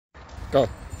Go.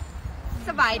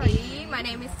 Sabaidi. My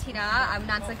name is Thida. I'm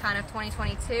Songkhran of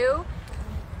 2022.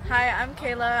 Hi, I'm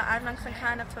Kayla. I'm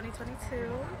Songkhran of 2022.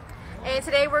 And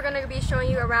today we're going to be showing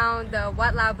you around the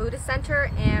Wat Lao Buddhist Center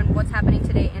and what's happening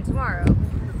today and tomorrow.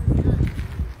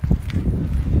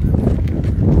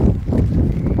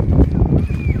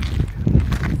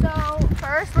 So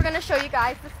first we're going to show you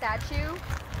guys the statue.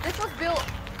 This was built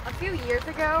a few years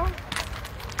ago.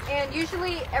 And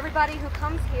usually everybody who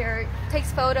comes here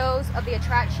takes photos of the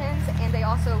attractions, and they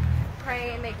also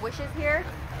pray and make wishes here.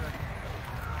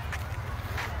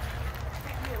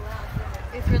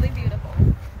 It's really beautiful.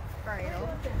 Right.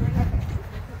 Okay.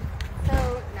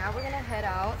 So now we're gonna head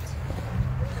out.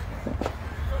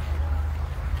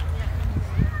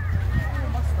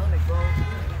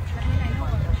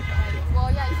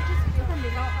 Well, yeah, you should just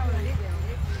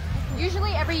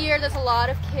usually every year there's a lot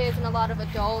of kids and a lot of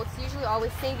adults, usually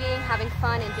always singing, having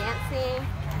fun and dancing.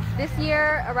 This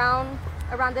year, around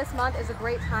this month is a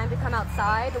great time to come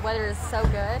outside. The weather is so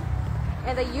good.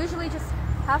 And they usually just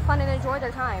have fun and enjoy their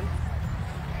time.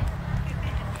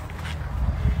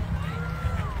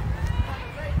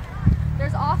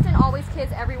 There's often always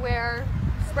kids everywhere,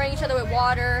 spraying each other with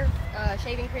water,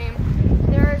 shaving cream.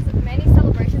 There's many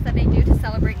celebrations that they do to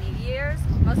celebrate New Year's.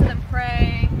 Most of them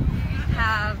pray,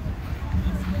 have,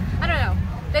 I don't know.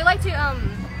 They like to,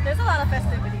 There's a lot of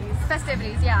festivities.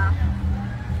 Festivities, yeah.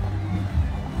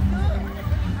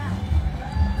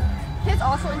 Kids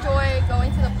also enjoy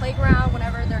going to the playground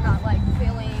whenever they're not like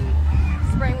feeling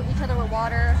spraying with each other with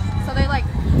water. So they like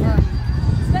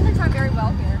spend their time very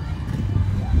well here.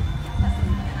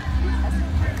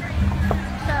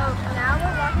 So now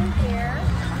we're walking here.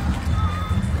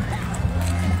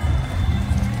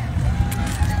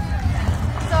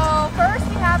 So first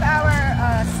we have our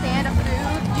stand of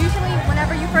food. Usually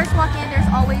whenever you first walk in, there's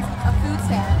always a food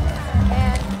stand.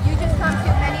 And you just come to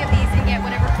many of these and get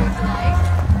whatever food you like.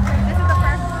 This is the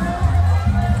first one.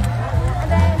 And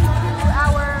then to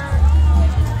our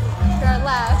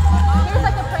left, here's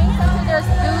like a praying center. There's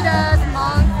Buddhas,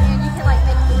 monks, and you can like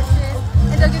make wishes.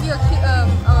 And they'll give you a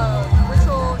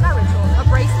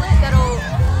bracelet that'll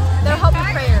help with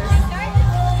prayers.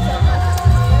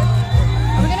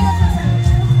 We're gonna go to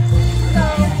so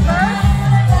first,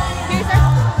 here's our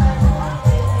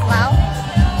wow.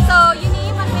 So you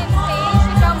need one main stage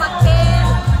to show Makin.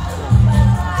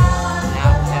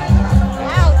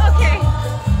 Wow, okay.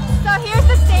 So here's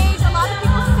the stage. A lot of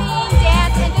people sing,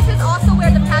 dance, and this is also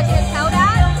where the pageant is held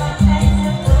at.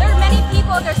 There are many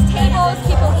people, there's tables,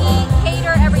 people eat,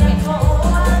 cater, everything.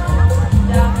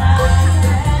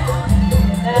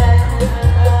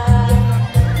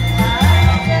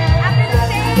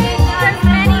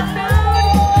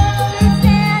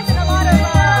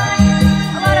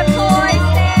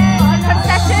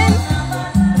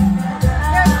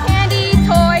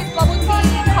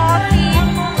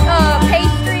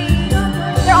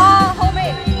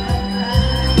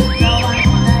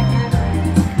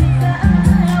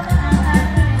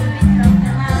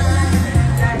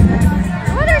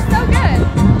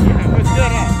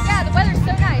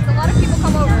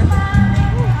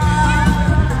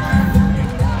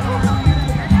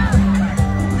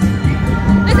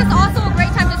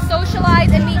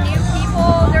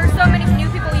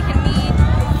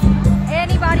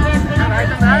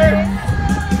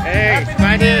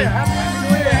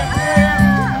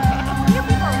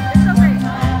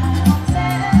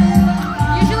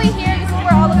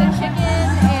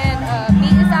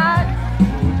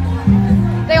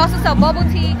 Bubble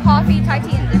tea, coffee, Thai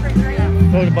tea, and different drinks.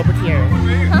 Oh, the bubble tea area.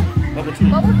 Huh? Bubble tea.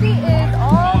 Bubble tea is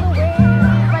all the way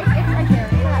right there.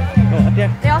 Oh, up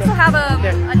there. They also have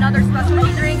another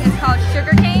specialty drink. It's called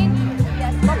sugar cane.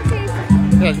 Yes, bubble tea.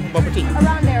 Yes, bubble tea.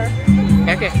 Around there.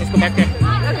 Back there. Let's go back there.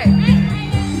 Okay.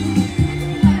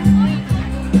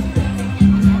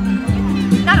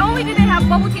 Not only do they have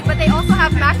bubble tea, but they also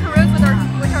have macaroons,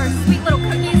 which are sweet little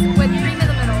cookies with cream in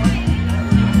the middle.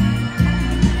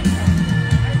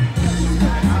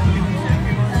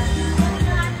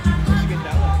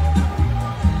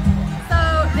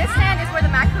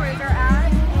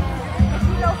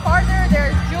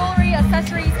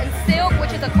 Accessories and silk,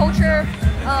 which is a culture,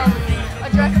 a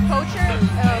dress of culture,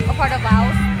 a part of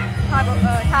Laos,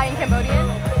 Thai and Cambodian.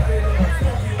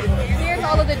 Here's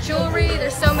all of the jewelry.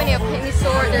 There's so many of penny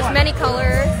sword. There's many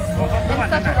colors and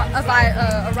such a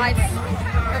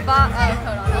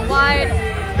wide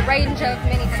range of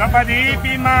many things. สวัสดี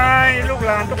ปีใหม่ลูกห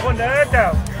ลานทุกคนเด้อเจ้า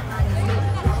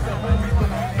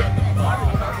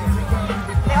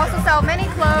They also sell many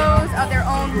clothes of their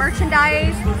own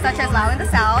merchandise, such as Lao in the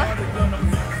South.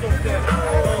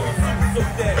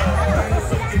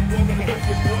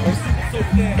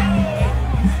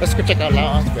 Let's go check out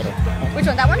Lao Hospital. Which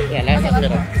one? That one? Yeah, Lao Okay, let's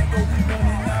Hospital. go.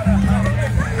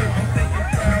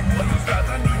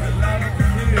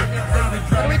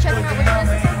 What are we checking out? Which one is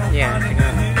this one? Yeah, check it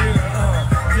out.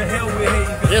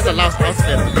 Here's a Lao Hospital.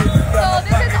 So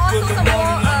this is also some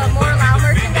more Lao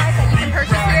merchandise that you can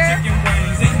purchase here.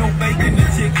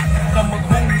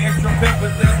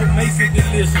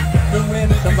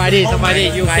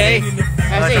 Somebody, you okay?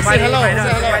 Say hello. Say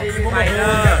hello.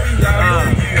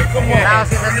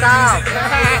 Laos in the south.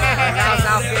 Laos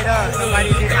out here.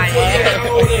 Somebody be my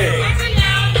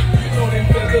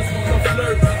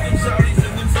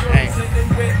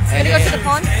Gonna go to the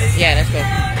pond? Yeah, let's go.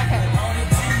 Okay.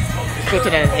 Let's go to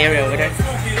that area over there.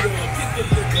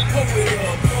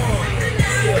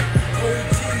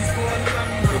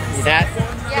 See that?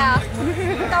 Yeah.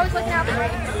 It's always looking out for me.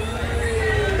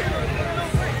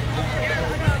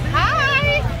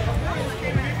 Hi!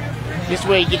 This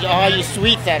way you get all your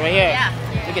sweets at right here. Yeah.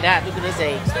 Look at that. Look at this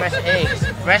eggs. Fresh eggs.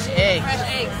 Fresh eggs. Fresh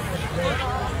eggs.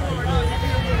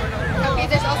 Okay,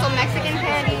 there's also Mexican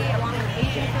candy along with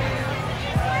Asian food.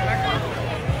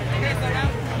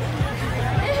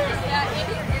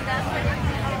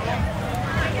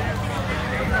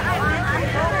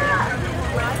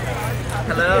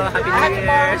 Hello, happy New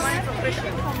Year's.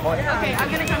 Okay, I'm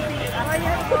gonna come see you.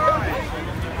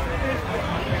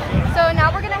 So now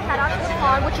we're gonna head out to the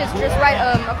pond, which is just right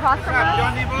across from us.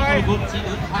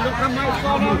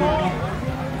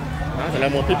 There are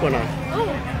more people now.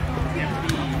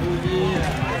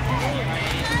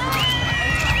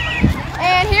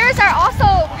 And here's our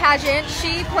also pageant.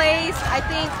 She plays, I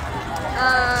think,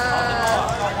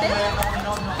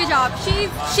 fifth? Good job.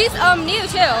 She's new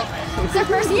too. It's her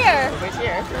first year.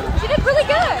 She did really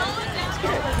good.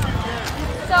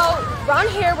 So around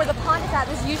here where the pond is at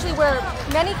is usually where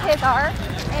many kids are,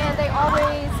 and they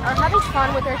always are having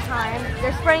fun with their time.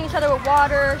 They're spraying each other with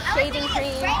water, shaving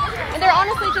cream, and they're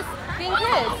honestly just being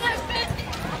kids.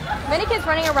 Many kids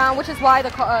running around, which is why they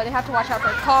have to watch out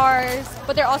for cars,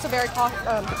 but they're also very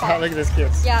Look at these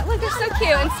kids. yeah, look, they're so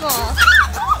cute and small.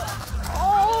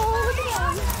 Oh, look at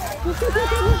them.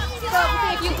 So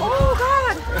if you, oh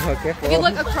God. Okay. If you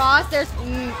look across, there's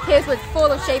kids with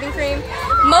full of shaving cream.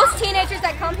 Most teenagers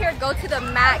that come here go to the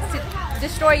max to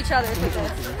destroy each other with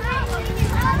this.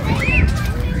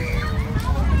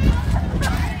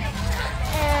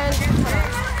 And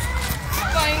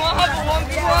fine, we'll have a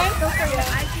 1v1.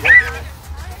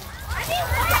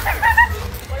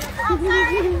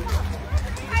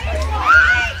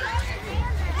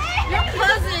 Your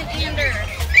cousin, Ander.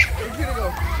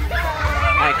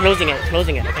 Alright, closing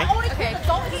it, okay? Okay,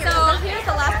 so here's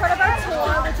the last part of our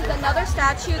tour, which is another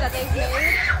statue that they've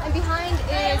made. And behind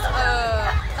is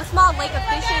a small lake of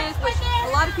fishes, which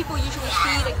a lot of people usually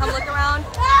see. They come look around.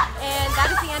 And that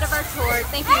is the end of our tour.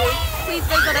 Thank you. Please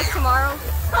visit us tomorrow.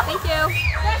 Thank you.